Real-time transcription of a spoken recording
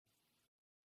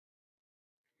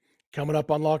Coming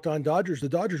up on Locked On Dodgers, the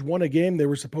Dodgers won a game they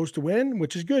were supposed to win,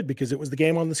 which is good because it was the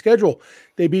game on the schedule.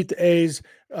 They beat the A's.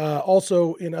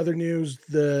 Also, in other news,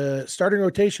 the starting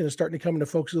rotation is starting to come into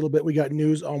focus a little bit. We got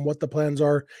news on what the plans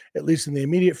are, at least in the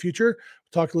immediate future.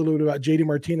 We'll talk a little bit about JD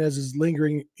Martinez's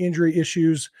lingering injury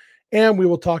issues, and we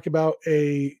will talk about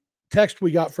a text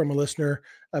we got from a listener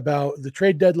about the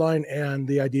trade deadline and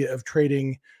the idea of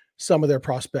trading some of their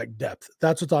prospect depth.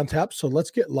 That's what's on tap. So let's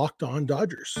get Locked On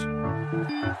Dodgers.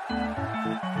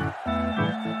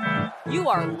 You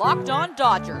are Locked On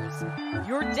Dodgers,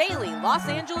 your daily Los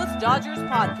Angeles Dodgers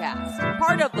podcast.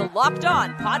 Part of the Locked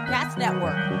On Podcast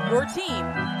Network, your team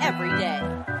every day.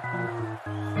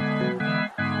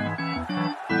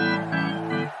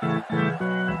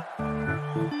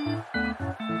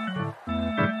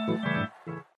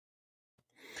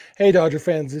 Hey, Dodger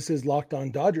fans, this is Locked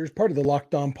On Dodgers, part of the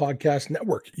Locked On Podcast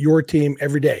Network, your team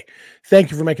every day.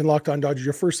 Thank you for making Locked On Dodgers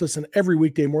your first listen every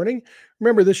weekday morning.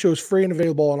 Remember, this show is free and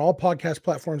available on all podcast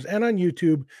platforms and on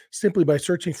YouTube simply by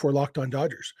searching for Locked On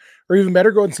Dodgers. Or even better,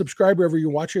 go and subscribe wherever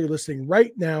you watch or you're listening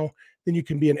right now. Then you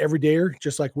can be an everydayer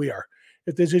just like we are.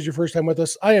 If this is your first time with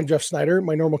us, I am Jeff Snyder.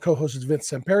 My normal co-host is Vince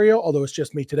Samperio, although it's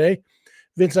just me today.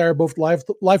 Vince and I are both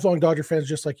lifelong Dodger fans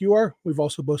just like you are. We've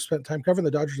also both spent time covering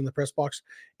the Dodgers in the press box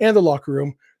and the locker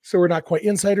room. So we're not quite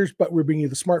insiders, but we're bringing you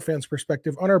the smart fans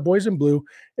perspective on our boys in blue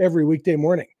every weekday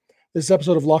morning. This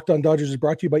episode of Locked On Dodgers is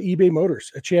brought to you by eBay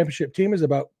Motors. A championship team is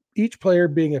about each player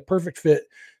being a perfect fit.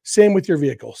 Same with your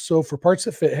vehicle. So for parts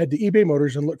that fit, head to eBay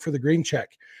Motors and look for the green check.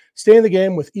 Stay in the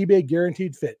game with eBay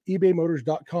Guaranteed Fit.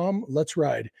 ebaymotors.com. Let's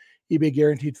ride. eBay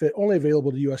Guaranteed Fit, only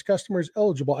available to U.S. customers.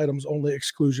 Eligible items only.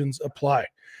 Exclusions apply.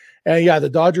 And yeah, the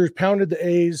Dodgers pounded the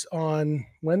A's on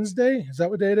Wednesday. Is that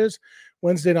what day it is?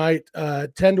 Wednesday night,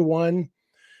 10-1.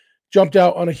 Jumped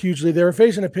out on a huge lead. They were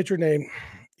facing a pitcher named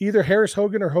either Harris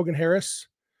Hogan or Hogan Harris.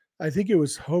 I think it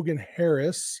was Hogan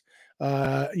Harris.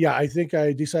 I think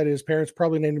I decided his parents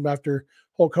probably named him after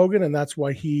Hulk Hogan, and that's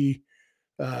why he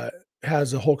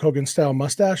has a Hulk Hogan style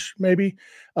mustache, maybe.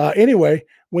 Anyway,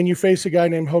 when you face a guy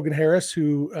named Hogan Harris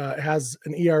who has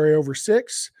an ERA over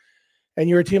 6, and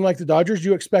you're a team like the Dodgers,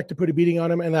 you expect to put a beating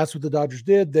on him, and that's what the Dodgers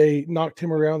did. They knocked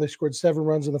him around. They scored 7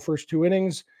 runs in the first 2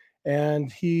 innings,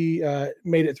 and he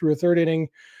made it through a 3rd inning,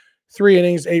 3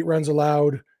 innings, 8 runs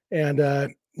allowed.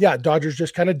 And Dodgers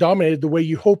just kind of dominated the way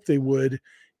you hope they would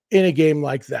in a game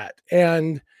like that.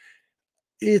 And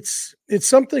it's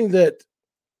something that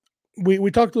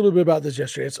we talked a little bit about this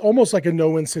yesterday. It's almost like a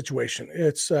no-win situation.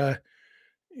 It's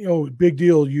big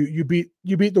deal. You beat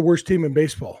the worst team in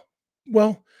baseball.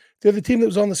 Well, they're the team that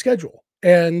was on the schedule.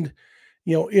 And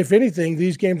if anything,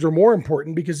 these games are more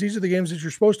important because these are the games that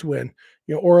you're supposed to win.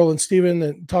 Orel and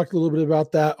Steven talked a little bit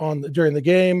about that during the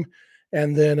game.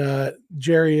 And then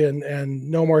Jerry and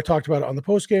Nomar talked about it on the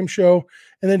post-game show.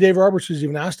 And then Dave Roberts was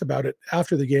even asked about it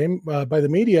after the game by the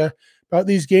media about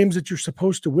these games that you're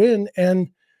supposed to win. And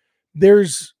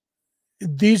these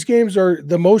games are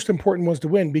the most important ones to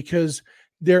win because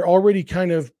they're already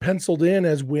kind of penciled in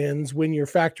as wins when you're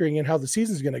factoring in how the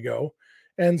season's going to go.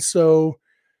 And so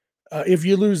if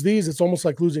you lose these, it's almost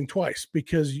like losing twice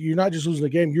because you're not just losing a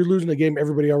game, you're losing a game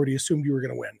everybody already assumed you were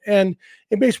going to win. And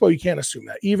in baseball, you can't assume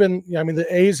that. The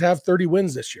A's have 30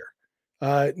 wins this year.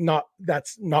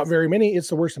 That's not very many. It's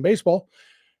the worst in baseball.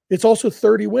 It's also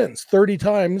 30 wins. 30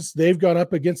 times they've gone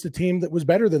up against a team that was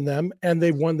better than them, and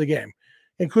they've won the game,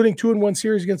 including 2-1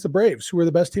 series against the Braves, who are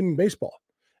the best team in baseball.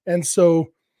 And so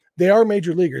they are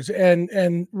major leaguers.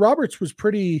 And Roberts was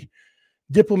pretty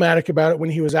diplomatic about it when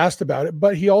he was asked about it,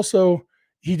 but he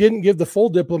didn't give the full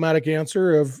diplomatic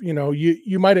answer of,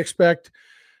 you might expect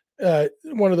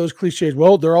one of those cliches.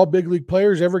 Well, they're all big league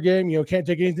players every game, can't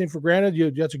take anything for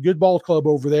granted. That's a good ball club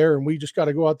over there. And we just got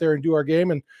to go out there and do our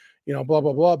game and, blah,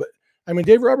 blah, blah. But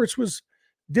Dave Roberts was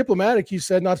diplomatic. He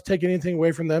said not to take anything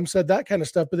away from them, said that kind of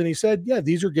stuff. But then he said, yeah,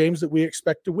 these are games that we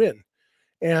expect to win.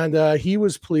 And he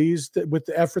was pleased with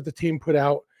the effort the team put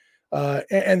out.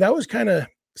 And that was kind of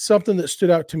something that stood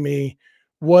out to me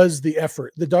was the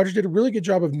effort. The Dodgers did a really good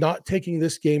job of not taking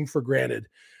this game for granted.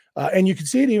 And you could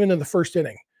see it even in the first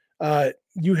inning.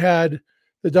 You had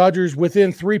the Dodgers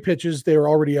within 3 pitches. They were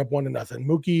already up 1-0.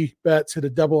 Mookie Betts hit a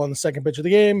double on the 2nd pitch of the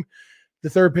game. The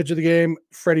 3rd pitch of the game,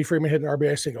 Freddie Freeman hit an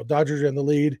RBI single. Dodgers are in the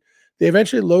lead. They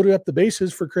eventually loaded up the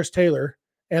bases for Chris Taylor,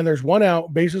 and there's 1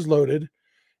 out, bases loaded.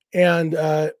 And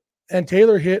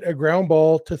Taylor hit a ground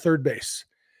ball to 3rd base.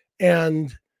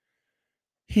 And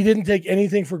he didn't take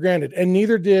anything for granted. And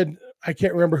neither did, I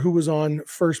can't remember who was on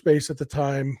first base at the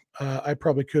time. I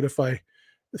probably could if I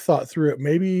thought through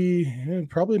it.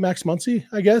 Probably Max Muncy,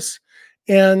 I guess.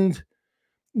 And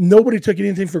nobody took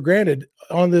anything for granted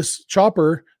on this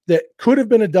chopper that could have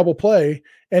been a double play.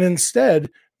 And instead,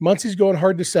 Muncy's going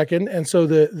hard to second. And so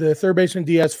the third baseman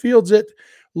Diaz fields it,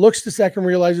 looks to second,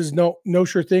 realizes no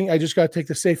sure thing. I just got to take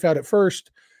the safe out at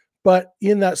first. But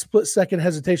in that split second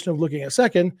hesitation of looking at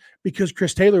second, because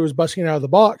Chris Taylor was busting out of the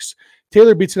box,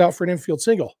 Taylor beats it out for an infield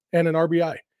single and an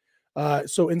RBI.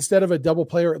 So instead of a double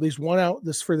play or at least one out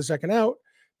this for the second out,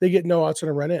 they get no outs and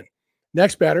a run in.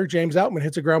 Next batter, James Outman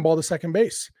hits a ground ball to second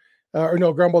base,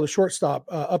 ground ball to shortstop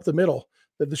up the middle.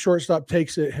 That the shortstop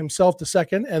takes it himself to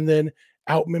second, and then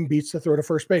Outman beats the throw to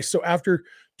first base. So after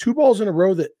 2 balls in a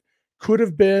row that could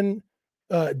have been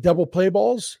double play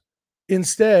balls,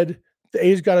 instead the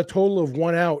A's got a total of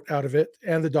 1 out of it,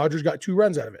 and the Dodgers got 2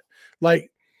 runs out of it. Like,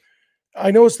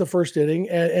 I know it's the first inning,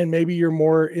 and maybe you're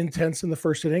more intense in the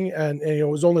first inning, and it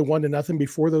was only 1-0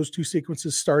 before those 2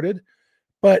 sequences started,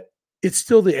 but it's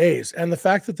still the A's. And the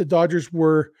fact that the Dodgers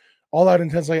were all out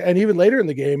intense, and even later in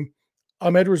the game,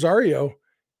 Ahmed Rosario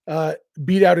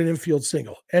beat out an infield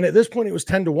single. And at this point, it was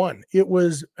 10-1. It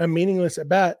was a meaningless at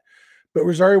bat, but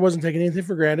Rosario wasn't taking anything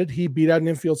for granted. He beat out an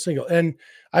infield single. And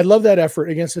I love that effort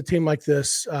against a team like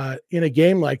this, in a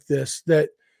game like this, that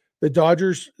the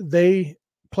Dodgers, they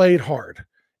played hard.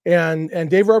 And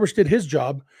Dave Roberts did his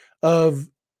job of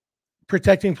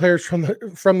protecting players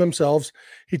from themselves.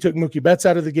 He took Mookie Betts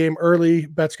out of the game early.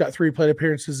 Betts got 3 plate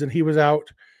appearances and he was out.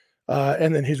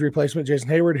 And then his replacement, Jason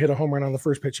Hayward, hit a home run on the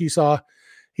first pitch he saw.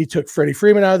 He took Freddie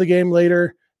Freeman out of the game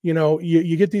later. You know,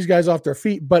 you get these guys off their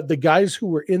feet, but the guys who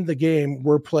were in the game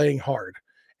were playing hard.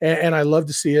 And I love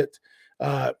to see it.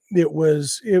 It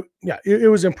was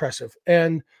impressive.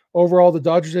 And overall, the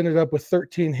Dodgers ended up with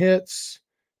 13 hits.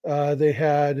 They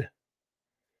had,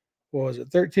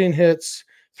 13 hits,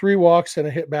 3 walks, and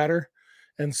a hit batter.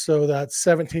 And so that's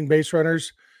 17 base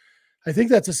runners. I think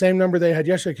that's the same number they had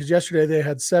yesterday, because yesterday they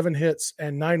had 7 hits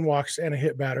and 9 walks and a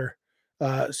hit batter.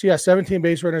 17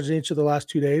 base runners in each of the last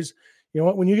 2 days. You know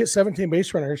what? When you get 17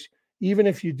 base runners, even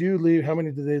if you do leave, how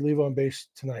many did they leave on base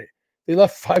tonight? They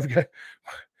left 5 guys.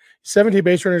 17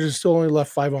 base runners and still only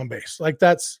left 5 on base. Like,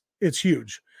 it's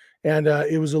huge. And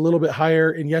it was a little bit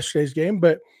higher in yesterday's game,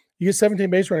 but you get 17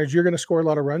 base runners, you're going to score a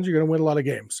lot of runs. You're going to win a lot of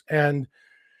games. And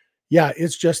yeah,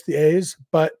 it's just the A's,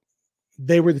 but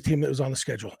they were the team that was on the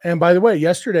schedule. And by the way,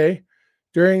 yesterday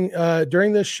during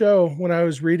this show, when I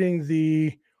was reading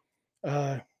the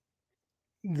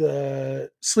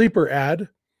sleeper ad,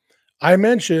 I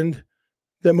mentioned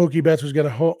that Mookie Betts was going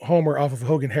to homer off of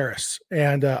Hogan Harris.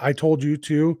 And I told you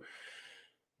to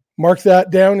mark that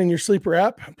down in your sleeper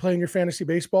app, playing your fantasy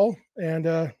baseball.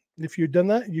 And if you'd done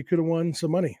that, you could have won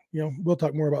some money. You know, we'll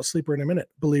talk more about sleeper in a minute,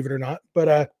 believe it or not.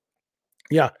 But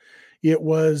yeah, it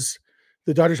was,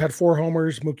 the Dodgers had 4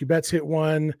 homers. Mookie Betts hit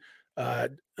 1.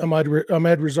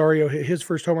 Ahmed Rosario hit his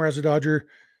first homer as a Dodger.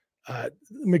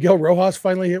 Miguel Rojas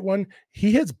finally hit 1.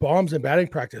 He hits bombs in batting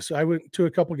practice. I went to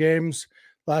a couple games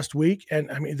last week, and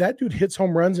I mean, that dude hits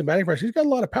home runs in batting practice. He's got a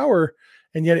lot of power,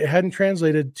 and yet it hadn't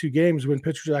translated to games when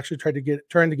pitchers actually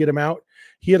trying to get him out.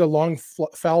 He had a long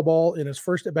foul ball in his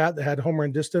first at bat that had home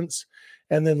run distance,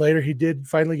 and then later he did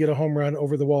finally get a home run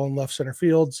over the wall in left center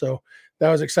field. So that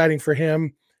was exciting for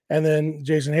him. And then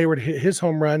Jason Hayward hit his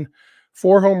home run,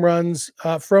 4 home runs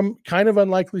from kind of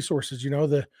unlikely sources. You know,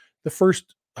 the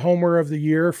first homer of the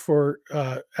year for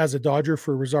as a Dodger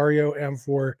for Rosario and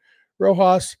for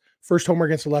Rojas, first homer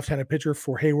against a left-handed pitcher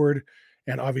for Hayward,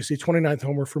 and obviously 29th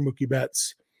homer for Mookie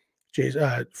Betts.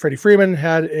 Freddie Freeman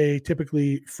had a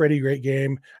typically Freddie great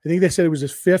game. I think they said it was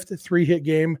his 5th 3-hit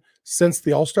game since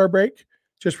the All-Star break.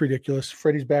 Just ridiculous.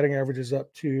 Freddie's batting average is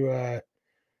up to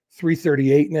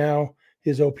 338 now.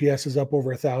 His OPS is up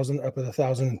over 1,000, up at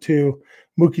 1,002.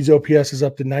 Mookie's OPS is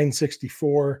up to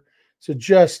 964. So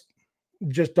just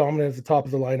dominant at the top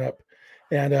of the lineup.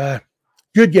 And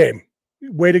good game.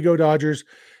 Way to go, Dodgers.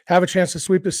 Have a chance to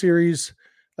sweep the series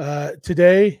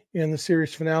today in the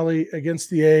series finale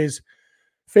against the A's,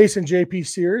 facing JP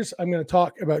Sears. I'm going to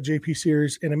talk about JP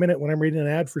Sears in a minute when I'm reading an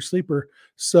ad for Sleeper.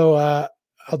 So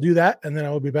I'll do that, and then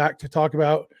I will be back to talk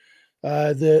about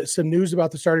some news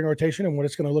about the starting rotation and what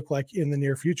it's going to look like in the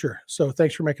near future. So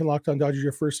thanks for making Locked On Dodgers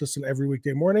your first listen every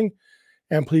weekday morning,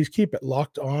 and please keep it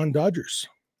Locked On Dodgers.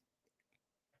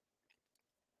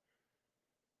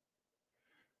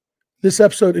 This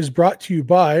episode is brought to you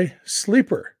by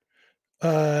Sleeper.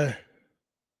 Want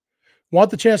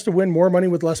the chance to win more money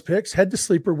with less picks? Head to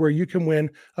Sleeper, where you can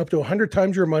win up to 100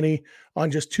 times your money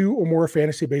on just 2 or more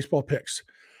fantasy baseball picks.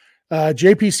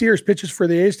 JP Sears pitches for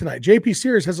the A's tonight. JP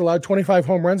Sears has allowed 25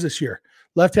 home runs this year.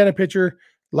 Left-handed pitcher,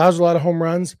 allows a lot of home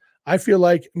runs. I feel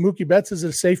like Mookie Betts is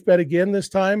a safe bet again this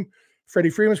time. Freddie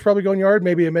Freeman's probably going yard.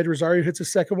 Maybe Ahmed Rosario hits a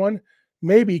second one.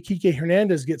 maybe Kike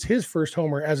Hernandez gets his first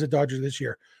homer as a Dodger this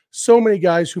year. So many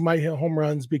guys who might hit home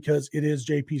runs because it is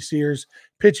JP Sears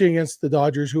pitching against the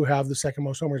Dodgers, who have the second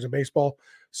most homers in baseball.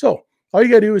 So all you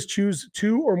got to do is choose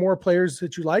 2 or more players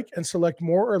that you like and select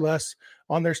more or less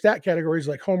on their stat categories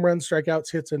like home runs,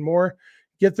 strikeouts, hits, and more.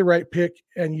 Get the right pick,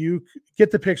 and you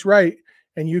get the picks right,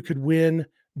 and you could win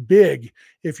big.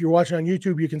 If you're watching on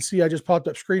YouTube, you can see I just popped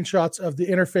up screenshots of the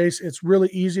interface. It's really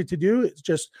easy to do. It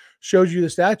just shows you the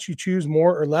stats. You choose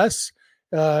more or less,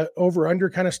 over, under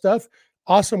kind of stuff.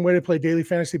 Awesome way to play daily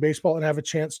fantasy baseball and have a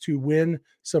chance to win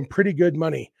some pretty good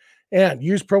money. And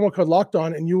use promo code Locked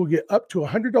On, and you will get up to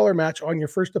 $100 match on your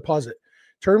first deposit.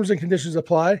 Terms and conditions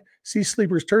apply. See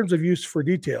Sleeper's terms of use for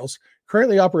details.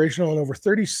 Currently operational in over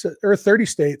 30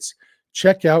 states.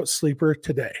 Check out Sleeper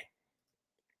today.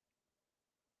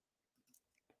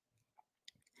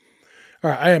 All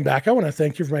right, I am back. I want to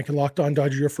thank you for making Locked On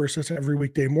Dodgers your first listen every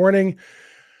weekday morning.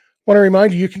 Want to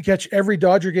remind you, you can catch every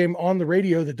Dodger game on the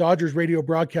radio, the Dodgers radio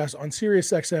broadcast on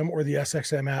SiriusXM or the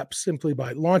SXM app, simply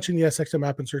by launching the SXM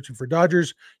app and searching for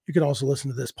Dodgers. You can also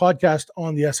listen to this podcast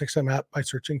on the SXM app by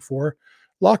searching for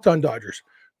Locked On Dodgers.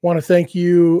 Want to thank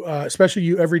you, especially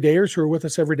you everydayers who are with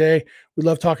us every day. We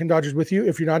love talking Dodgers with you.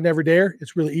 If you're not an everydayer,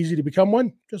 it's really easy to become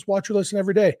one. Just watch or listen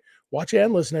every day. Watch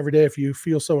and listen every day if you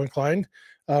feel so inclined.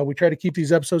 We try to keep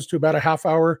these episodes to about a half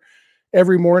hour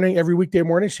every morning, every weekday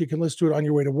morning, so you can listen to it on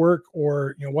your way to work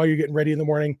or while you're getting ready in the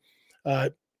morning.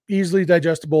 Easily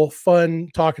digestible, fun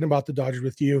talking about the Dodgers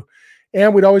with you.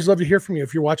 And we'd always love to hear from you.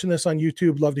 If you're watching this on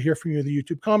YouTube, love to hear from you in the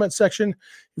YouTube comment section.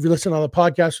 If you listen on the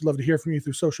podcast, we'd love to hear from you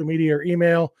through social media or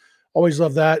email. Always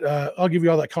love that. I'll give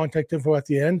you all that contact info at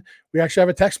the end. We actually have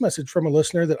a text message from a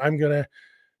listener that I'm going to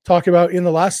talk about in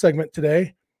the last segment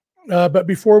today. But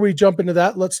before we jump into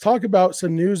that, let's talk about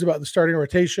some news about the starting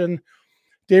rotation.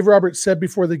 Dave Roberts said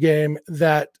before the game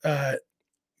that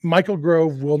Michael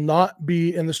Grove will not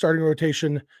be in the starting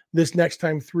rotation this next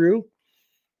time through.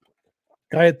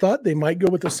 I had thought they might go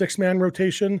with a 6-man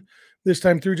rotation this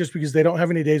time through just because they don't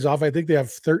have any days off. I think they have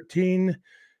 13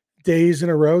 days in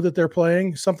a row that they're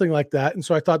playing, something like that. And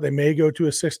so I thought they may go to a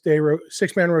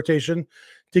 6-man rotation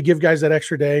to give guys that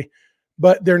extra day,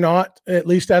 but they're not, at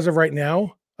least as of right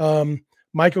now.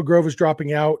 Michael Grove is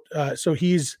dropping out. So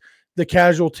he's the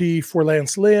casualty for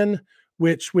Lance Lynn,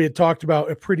 which we had talked about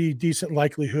a pretty decent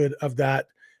likelihood of that.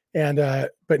 And,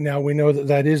 but now we know that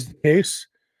that is the case.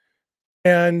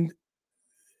 And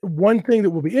one thing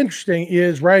that will be interesting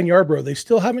is Ryan Yarbrough. They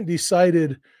still haven't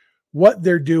decided what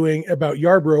they're doing about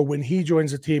Yarbrough when he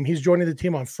joins the team. He's joining the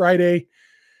team on Friday.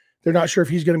 They're not sure if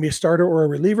he's going to be a starter or a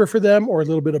reliever for them or a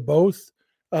little bit of both.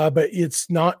 But it's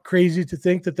not crazy to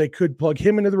think that they could plug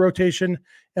him into the rotation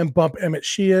and bump Emmett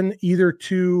Sheehan either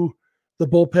to the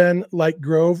bullpen like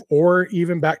Grove or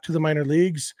even back to the minor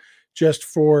leagues just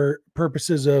for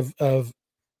purposes of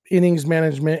innings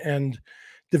management and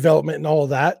development and all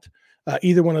of that.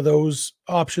 Either one of those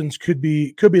options could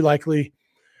be likely.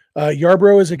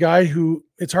 Yarbrough is a guy who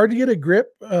it's hard to get a grip,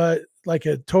 like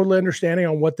a total understanding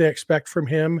on what they expect from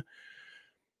him.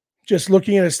 Just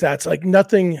looking at his stats, like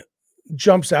nothing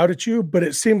jumps out at you, but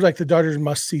it seems like the Dodgers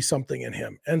must see something in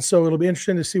him. And so it'll be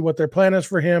interesting to see what their plan is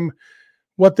for him,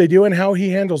 what they do and how he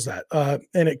handles that.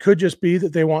 And it could just be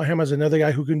that they want him as another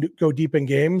guy who can go deep in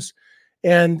games.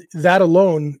 And that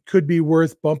alone could be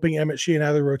worth bumping Emmett Sheehan out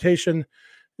of the rotation.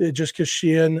 Just because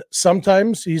Sheehan,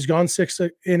 sometimes he's gone 6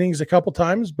 innings a couple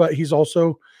times, but he's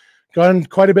also gone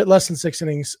quite a bit less than 6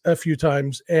 innings a few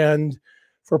times. And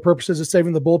for purposes of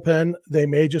saving the bullpen, they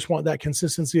may just want that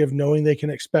consistency of knowing they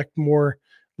can expect more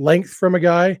length from a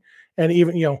guy. And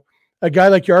even, a guy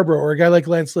like Yarbrough or a guy like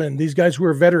Lance Lynn, these guys who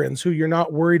are veterans who you're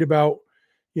not worried about,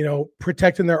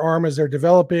 protecting their arm as they're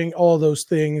developing, all of those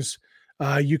things,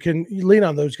 you can lean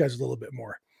on those guys a little bit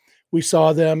more. We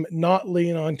saw them not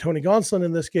lean on Tony Gonsolin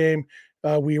in this game.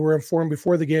 We were informed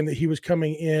before the game that he was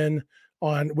coming in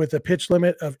with a pitch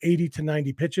limit of 80 to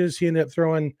 90 pitches. He ended up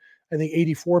throwing, I think,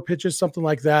 84 pitches, something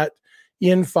like that,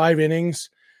 in 5 innings.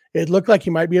 It looked like he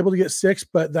might be able to get 6,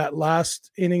 but that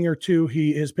last inning or two,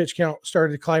 his pitch count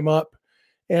started to climb up.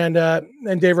 And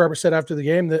Dave Roberts said after the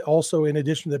game that also, in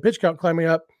addition to the pitch count climbing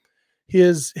up,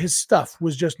 his stuff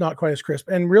was just not quite as crisp.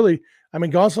 And really,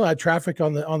 Gonsolin had traffic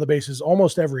on the bases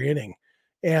almost every inning.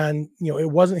 And,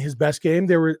 it wasn't his best game.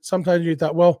 There were sometimes you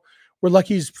thought, well, we're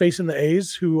lucky he's facing the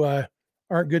A's who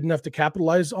aren't good enough to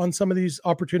capitalize on some of these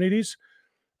opportunities.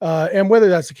 And whether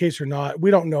that's the case or not,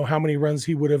 we don't know how many runs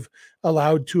he would have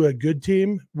allowed to a good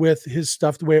team with his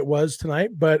stuff the way it was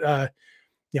tonight. But,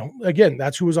 again,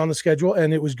 that's who was on the schedule.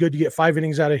 And it was good to get 5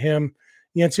 innings out of him.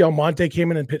 Yancy Almonte came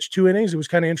in and pitched 2 innings. It was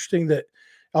kind of interesting that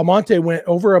Almonte went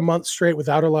over a month straight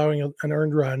without allowing an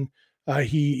earned run,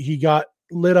 He got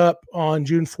lit up on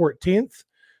June 14th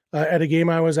at a game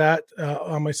I was at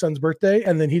on my son's birthday,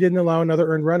 and then he didn't allow another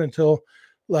earned run until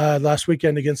last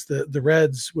weekend against the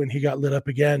Reds when he got lit up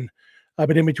again.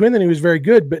 But in between then, he was very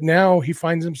good. But now he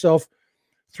finds himself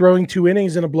throwing 2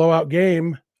 innings in a blowout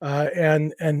game,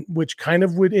 and which kind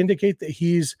of would indicate that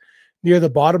he's near the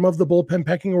bottom of the bullpen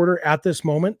pecking order at this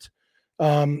moment.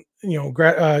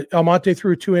 Almonte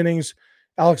threw 2 innings,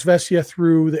 Alex Vesia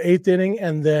threw the 8th inning,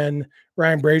 and then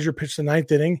Ryan Brazier pitched the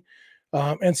 9th inning.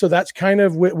 And so that's kind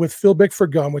of with Phil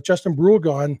Bickford gone, with Justin Brule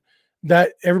gone,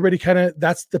 that everybody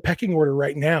that's the pecking order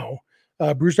right now.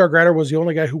 Brusdar Grater was the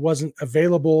only guy who wasn't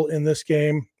available in this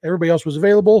game. Everybody else was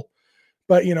available,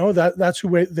 but that's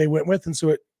who they went with. And so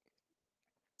it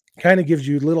kind of gives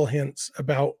you little hints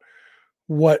about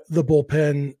what the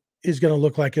bullpen is going to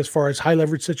look like as far as high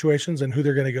leverage situations and who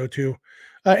they're going to go to.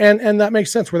 And that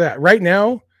makes sense with that. Right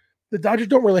now, the Dodgers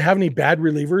don't really have any bad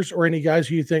relievers or any guys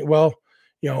who you think,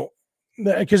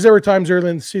 because there were times early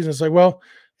in the season, it's like, well,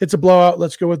 it's a blowout.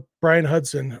 Let's go with Brian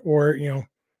Hudson or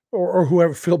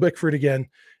whoever, Phil Bickford again.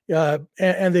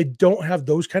 And they don't have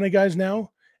those kind of guys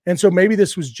now. And so maybe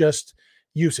this was just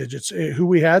usage. It's who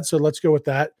we had. So let's go with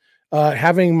that.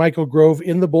 Having Michael Grove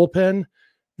in the bullpen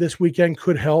this weekend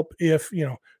could help if,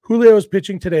 Julio is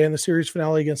pitching today in the series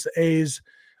finale against the A's.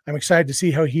 I'm excited to see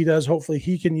how he does. Hopefully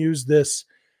he can use this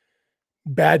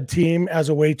bad team as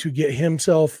a way to get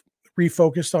himself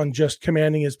refocused on just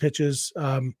commanding his pitches.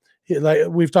 Like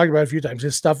we've talked about a few times,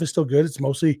 his stuff is still good. It's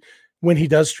mostly when he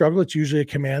does struggle, it's usually a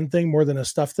command thing more than a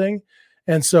stuff thing.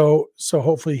 And so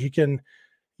hopefully he can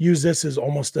use this as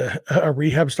almost a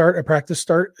rehab start, a practice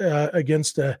start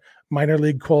against a minor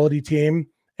league quality team.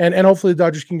 And hopefully the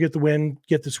Dodgers can get the win,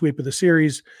 get the sweep of the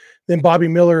series. Then Bobby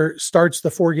Miller starts the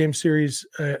 4-game series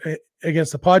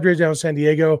against the Padres down in San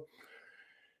Diego.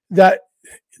 That's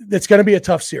going to be a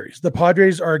tough series. The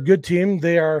Padres are a good team.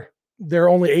 They're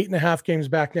only 8.5 games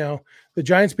back now. The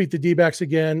Giants beat the D-backs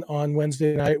again on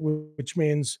Wednesday night, which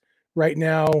means right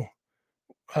now,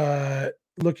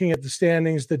 looking at the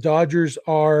standings, the Dodgers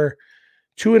are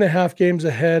 2.5 games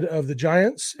ahead of the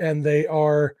Giants, and they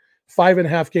are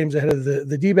 5.5 games ahead of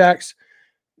the D-backs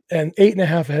and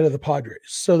 8.5 ahead of the Padres.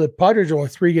 So the Padres are only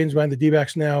 3 games behind the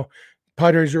D-backs now.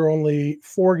 Padres are only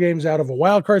 4 games out of a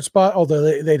wild card spot, although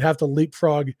they'd have to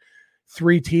leapfrog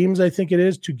 3 teams, I think it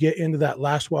is, to get into that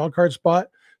last wild card spot.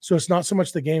 So it's not so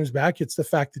much the games back, it's the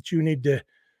fact that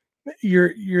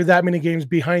you're that many games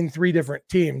behind 3 different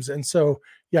teams. And so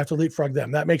you have to leapfrog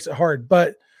them. That makes it hard.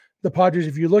 But the Padres,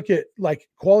 if you look at like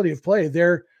quality of play,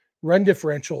 their run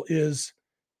differential is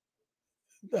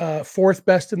 4th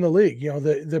best in the league.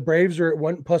 The Braves are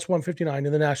at plus 159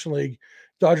 in the National League.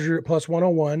 Dodgers are at plus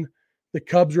 101. The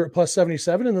Cubs are at plus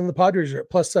 77, and then the Padres are at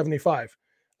plus 75.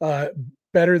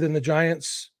 Better than the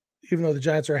Giants, even though the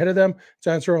Giants are ahead of them.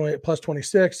 Giants are only at plus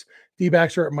 26.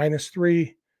 D-backs are at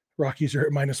 -3. Rockies are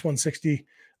at minus 160.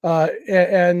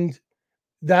 And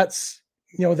that's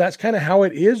kind of how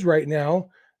it is right now,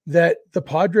 that the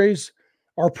Padres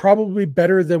are probably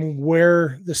better than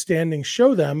where the standings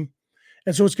show them.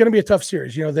 And so it's going to be a tough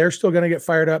series. They're still going to get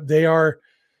fired up. They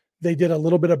did a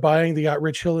little bit of buying. They got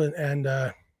Rich Hill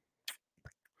and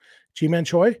Ji-Man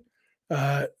Choi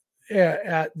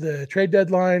at the trade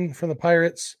deadline from the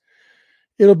Pirates.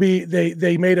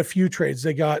 They made a few trades.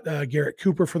 They got Garrett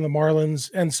Cooper from the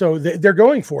Marlins. And so they're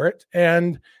going for it,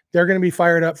 and they're going to be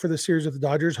fired up for the series with the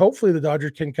Dodgers. Hopefully the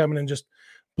Dodgers can come in and just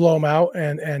blow them out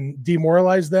and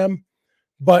demoralize them.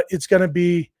 But it's going to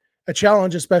be a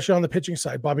challenge, especially on the pitching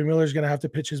side. Bobby Miller is going to have to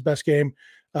pitch his best game.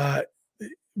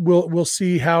 We'll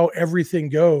see how everything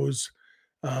goes.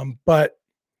 But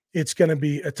it's going to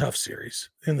be a tough series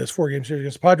in this 4-game series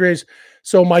against the Padres.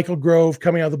 So Michael Grove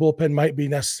coming out of the bullpen might be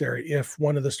necessary if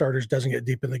one of the starters doesn't get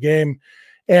deep in the game.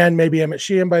 And maybe Emmett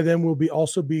Sheehan by then will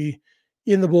also be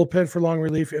in the bullpen for long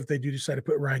relief if they do decide to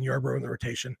put Ryan Yarbrough in the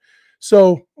rotation.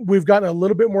 So we've gotten a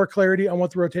little bit more clarity on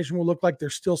what the rotation will look like.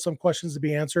 There's still some questions to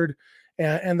be answered,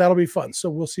 and that'll be fun. So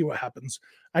we'll see what happens.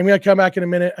 I'm going to come back in a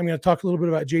minute. I'm going to talk a little bit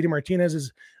about JD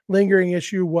Martinez's lingering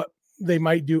issue, what they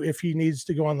might do if he needs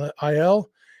to go on the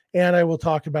IL. And I will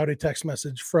talk about a text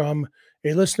message from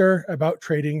a listener about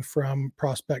trading from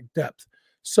prospect depth.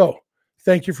 So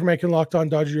thank you for making Locked On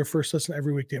Dodgers your first listen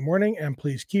every weekday morning, and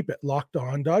please keep it Locked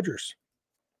On Dodgers.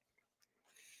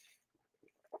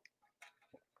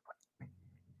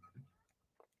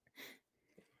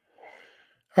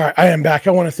 All right, I am back.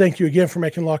 I want to thank you again for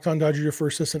making Locked On Dodgers your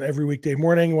first listen every weekday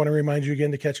morning. I want to remind you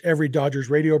again to catch every Dodgers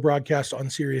radio broadcast on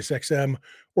SiriusXM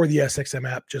or the SXM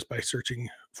app just by searching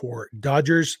for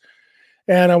Dodgers.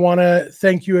 And I want to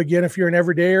thank you again if you're an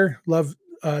everydayer. Love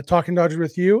talking Dodgers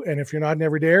with you. And if you're not an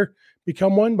everydayer,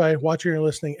 become one by watching or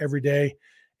listening every day,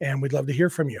 and we'd love to hear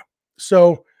from you.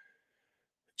 So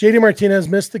JD Martinez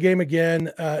missed the game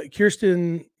again.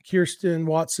 Kirsten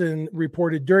Watson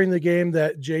reported during the game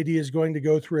that JD is going to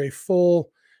go through a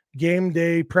full game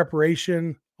day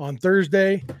preparation on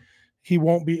Thursday. He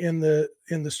won't be in the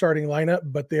starting lineup,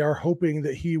 but they are hoping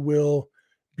that he will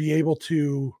be able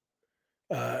to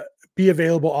be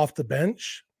available off the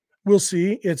bench. We'll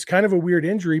see. It's kind of a weird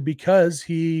injury because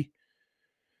he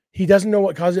doesn't know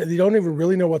what caused it. They don't even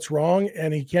really know what's wrong,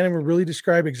 and he can't even really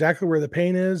describe exactly where the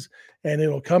pain is, and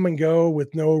it'll come and go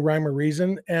with no rhyme or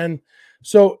reason. And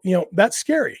so, that's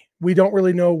scary. We don't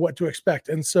really know what to expect.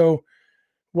 And so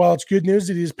while it's good news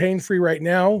that he's pain-free right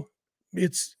now,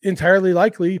 it's entirely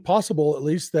likely, possible at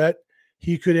least, that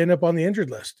he could end up on the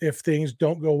injured list. If things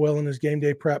don't go well in his game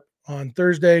day prep on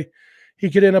Thursday, he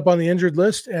could end up on the injured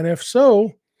list. And if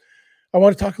so, I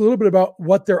want to talk a little bit about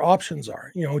what their options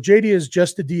are. JD is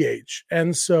just a DH.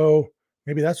 And so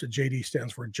maybe that's what JD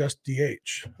stands for, just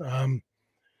DH.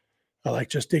 I like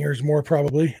just dingers more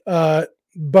probably.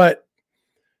 But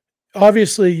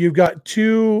obviously you've got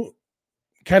two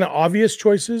kind of obvious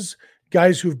choices,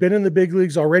 guys who've been in the big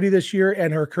leagues already this year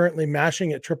and are currently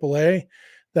mashing at AAA.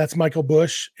 That's Michael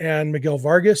Busch and Miguel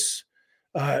Vargas.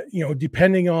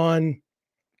 Depending on,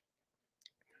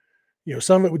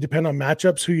 some of it would depend on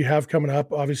matchups, who you have coming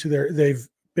up. Obviously they've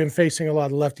been facing a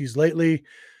lot of lefties lately.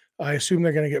 I assume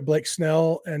they're going to get Blake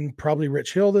Snell and probably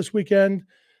Rich Hill this weekend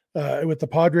with the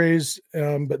Padres.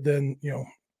 But then,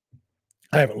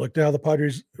 I haven't looked at how the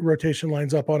Padres rotation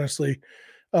lines up, honestly.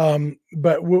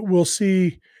 But we'll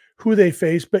see who they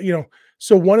face. But,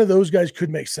 so one of those guys could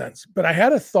make sense. But I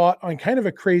had a thought on kind of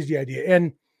a crazy idea.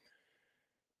 And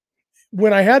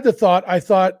when I had the thought, I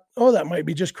thought, oh, that might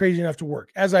be just crazy enough to work.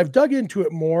 As I've dug into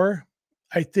it more,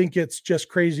 I think it's just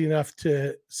crazy enough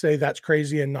to say that's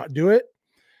crazy and not do it.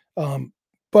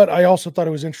 But I also thought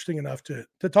it was interesting enough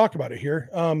to talk about it here.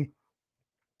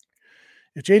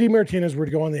 If JD Martinez were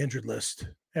to go on the injured list,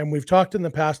 and we've talked in the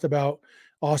past about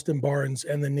Austin Barnes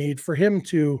and the need for him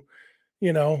to,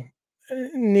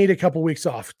 need a couple weeks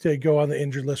off to go on the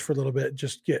injured list for a little bit,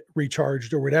 just get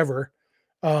recharged or whatever.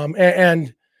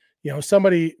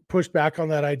 Somebody pushed back on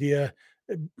that idea,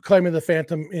 claiming the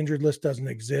phantom injured list doesn't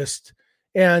exist.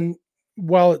 And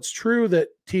while it's true that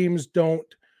teams don't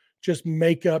just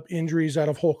make up injuries out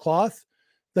of whole cloth,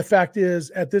 the fact is,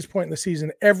 at this point in the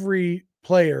season, every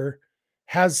player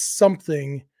has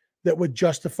something that would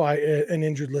justify an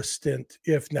injured list stint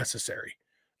if necessary.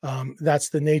 That's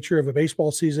the nature of a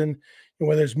baseball season. And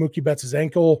whether it's Mookie Betts'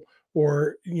 ankle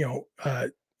or,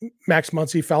 Max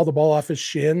Muncy fouled the ball off his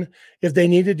shin, if they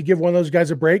needed to give one of those guys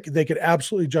a break, they could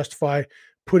absolutely justify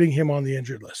putting him on the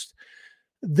injured list.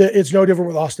 It's no different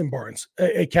with Austin Barnes.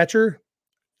 A catcher,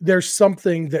 there's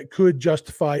something that could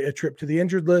justify a trip to the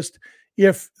injured list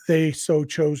if they so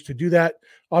chose to do that.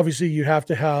 Obviously, you have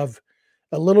to have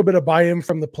a little bit of buy-in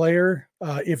from the player.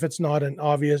 If it's not an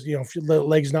obvious, if your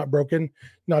leg's not broken,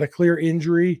 not a clear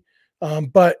injury.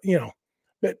 But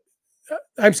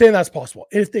I'm saying that's possible.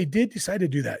 If they did decide to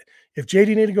do that, if JD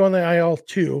needed to go on the IL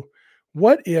too,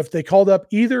 what if they called up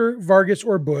either Vargas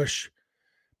or Busch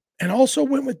and also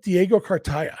went with Diego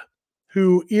Cartaya,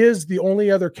 who is the only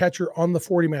other catcher on the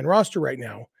 40-man roster right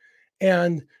now?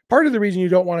 And part of the reason you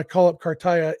don't want to call up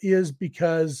Cartaya is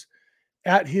because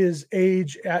at his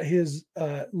age, at his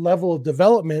level of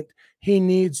development, he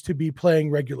needs to be playing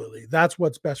regularly. That's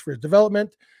what's best for his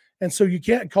development. And so you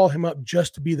can't call him up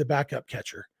just to be the backup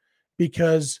catcher,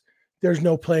 because there's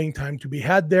no playing time to be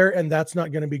had there, and that's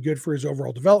not going to be good for his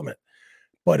overall development.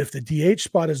 But if the DH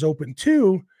spot is open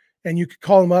too, and you could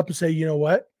call him up and say, you know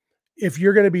what, if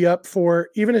you're going to be up for,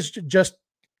 even if it's just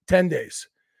 10 days,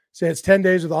 say it's 10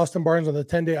 days with Austin Barnes on the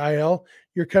 10-day IL,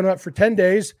 you're coming up for 10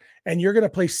 days, and you're going to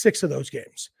play 6 of those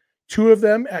games, 2 of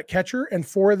them at catcher and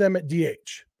 4 of them at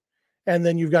DH. And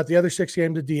then you've got the other 6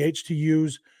 games at DH to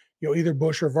use, either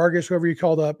Busch or Vargas, whoever you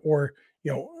called up, or,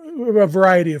 a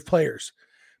variety of players.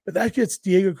 But that gets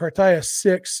Diego Cartaya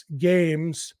 6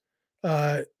 games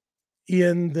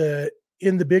in the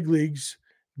big leagues,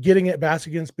 getting at bats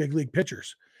against big league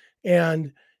pitchers.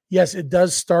 And yes, it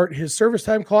does start his service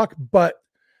time clock, but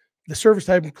the service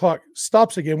time clock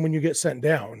stops again when you get sent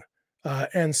down.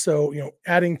 And so,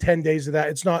 adding 10 days of that,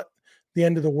 it's not the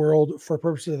end of the world for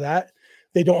purposes of that.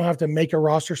 They don't have to make a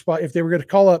roster spot. If they were going to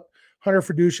call up Hunter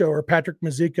Fiducia or Patrick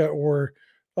Mazeika or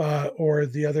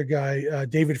the other guy,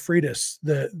 David Freitas,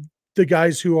 the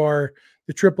guys who are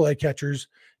the AAA catchers,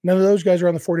 none of those guys are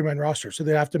on the 40-man roster. So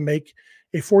they have to make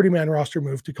a 40-man roster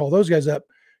move to call those guys up.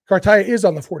 Cartaya is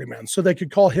on the 40-man, so they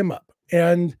could call him up.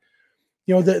 And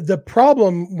The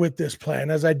problem with this plan,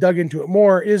 as I dug into it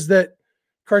more, is that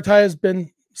Cartaya has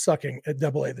been sucking at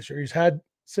AA this year. He's had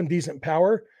some decent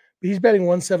power, but he's batting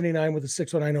 179 with a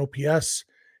 609 OPS.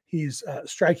 He's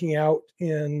striking out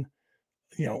in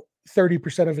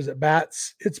 30% of his at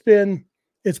bats. It's been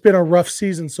a rough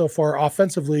season so far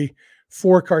offensively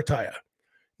for Cartaya.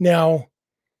 Now,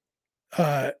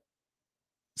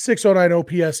 609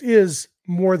 OPS is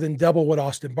more than double what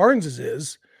Austin Barnes's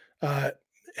is.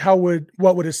 What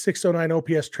would a 609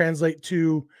 OPS translate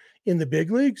to in the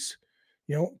big leagues?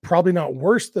 Probably not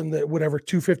worse than the whatever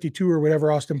 252 or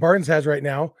whatever Austin Barnes has right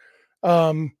now.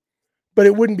 But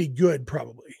it wouldn't be good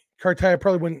probably. Cartaya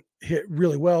probably wouldn't hit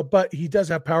really well, but he does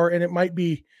have power, and it might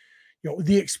be,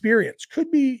 the experience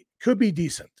could be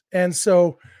decent. And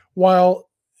so while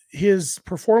his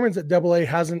performance at AA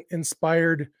hasn't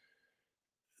inspired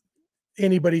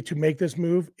anybody to make this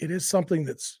move, it is something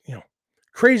that's,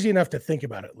 crazy enough to think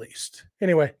about at least.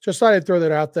 Anyway, just thought I'd throw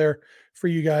that out there for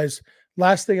you guys.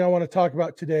 Last thing I want to talk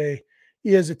about today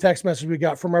is a text message we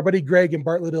got from our buddy Greg in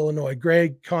Bartlett, Illinois.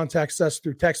 Greg contacts us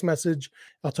through text message.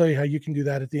 I'll tell you how you can do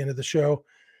that at the end of the show.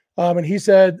 And he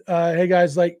said, hey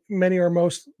guys, like many or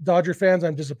most Dodger fans,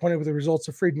 I'm disappointed with the results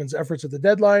of Friedman's efforts at the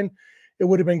deadline. It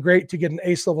would have been great to get an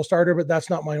ace level starter, but that's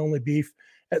not my only beef.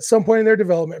 At some point in their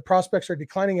development, prospects are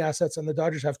declining assets, and the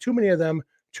Dodgers have too many of them,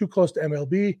 too close to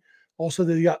MLB. Also,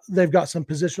 they've got some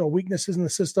positional weaknesses in the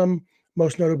system,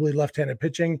 most notably left-handed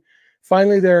pitching.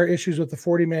 Finally, there are issues with the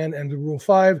 40-man and the Rule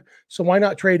 5, so why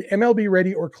not trade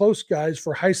MLB-ready or close guys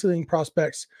for high-ceiling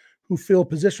prospects who fill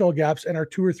positional gaps and are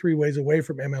 2 or 3 ways away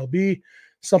from MLB?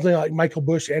 Something like Michael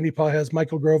Busch, Andy Pages,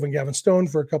 Michael Grove, and Gavin Stone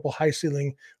for a couple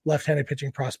high-ceiling left-handed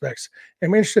pitching prospects.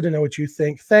 I'm interested to know what you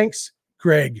think. Thanks,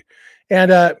 Greg.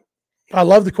 And I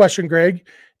love the question, Greg.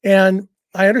 And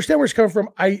I understand where it's coming from.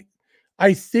 I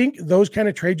think those kind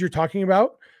of trades you're talking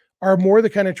about are more the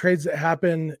kind of trades that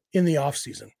happen in the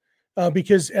offseason.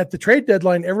 Because at the trade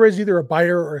deadline, everybody's either a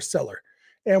buyer or a seller.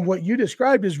 And what you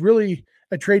described is really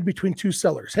a trade between two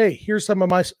sellers. Hey, here's some of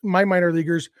my minor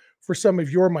leaguers for some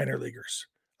of your minor leaguers.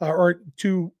 Or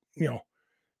two,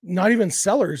 not even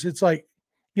sellers. It's like,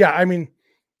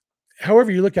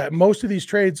 however you look at it, most of these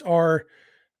trades are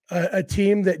a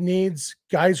team that needs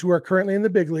guys who are currently in the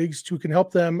big leagues who can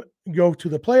help them go to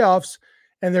the playoffs,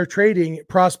 and they're trading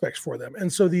prospects for them.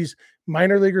 And so these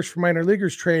minor leaguers for minor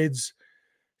leaguers trades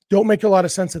don't make a lot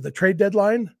of sense at the trade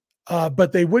deadline,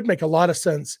 but they would make a lot of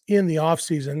sense in the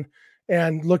offseason.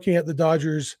 And looking at the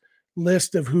Dodgers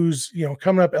list of who's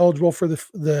coming up eligible for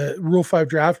the Rule 5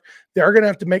 draft, they are going to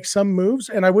have to make some moves,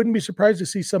 and I wouldn't be surprised to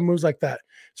see some moves like that.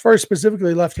 As far as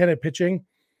specifically left-handed pitching,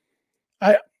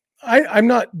 I'm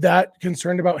not that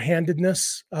concerned about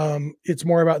handedness. It's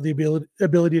more about the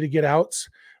ability to get outs.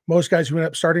 Most guys who end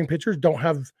up starting pitchers don't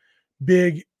have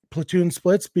big platoon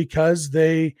splits because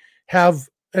they have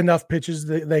enough pitches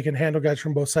that they can handle guys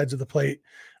from both sides of the plate.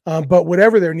 But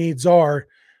whatever their needs are,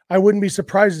 I wouldn't be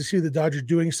surprised to see the Dodgers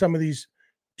doing some of these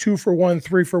 2-for-1,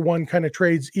 3-for-1 kind of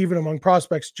trades, even among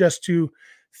prospects, just to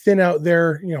thin out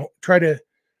their, try to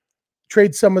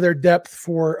trade some of their depth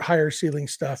for higher ceiling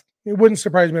stuff. It wouldn't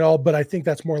surprise me at all, but I think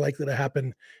that's more likely to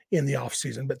happen in the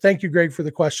offseason. But thank you, Greg, for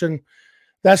the question.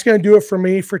 That's going to do it for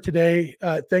me for today.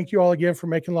 Thank you all again for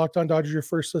making Locked On Dodgers your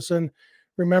first listen.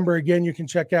 Remember, again, you can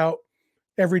check out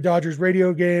every Dodgers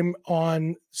radio game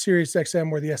on SiriusXM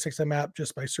or the SXM app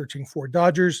just by searching for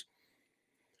Dodgers.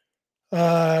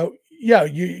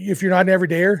 If you're not an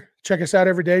everydayer, check us out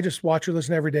every day. Just watch or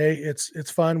listen every day. It's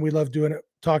fun. We love doing it,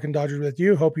 talking Dodgers with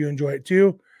you. Hope you enjoy it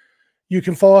too. You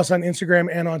can follow us on Instagram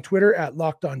and on Twitter at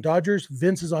Locked On Dodgers.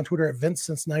 Vince is on Twitter at Vince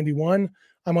since 91.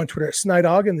 I'm on Twitter at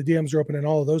Snydog, and the DMs are open in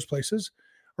all of those places.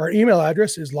 Our email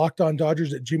address is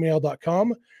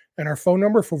lockedondodgers@gmail.com, and our phone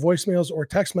number for voicemails or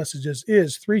text messages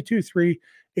is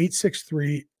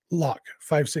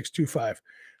 323-863-LOCK-5625.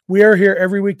 We are here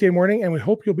every weekday morning, and we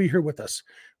hope you'll be here with us.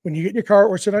 When you get in your car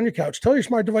or sit on your couch, tell your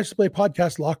smart device to play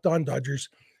podcast Locked On Dodgers.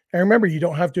 And remember, you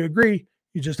don't have to agree.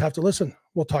 You just have to listen.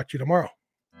 We'll talk to you tomorrow.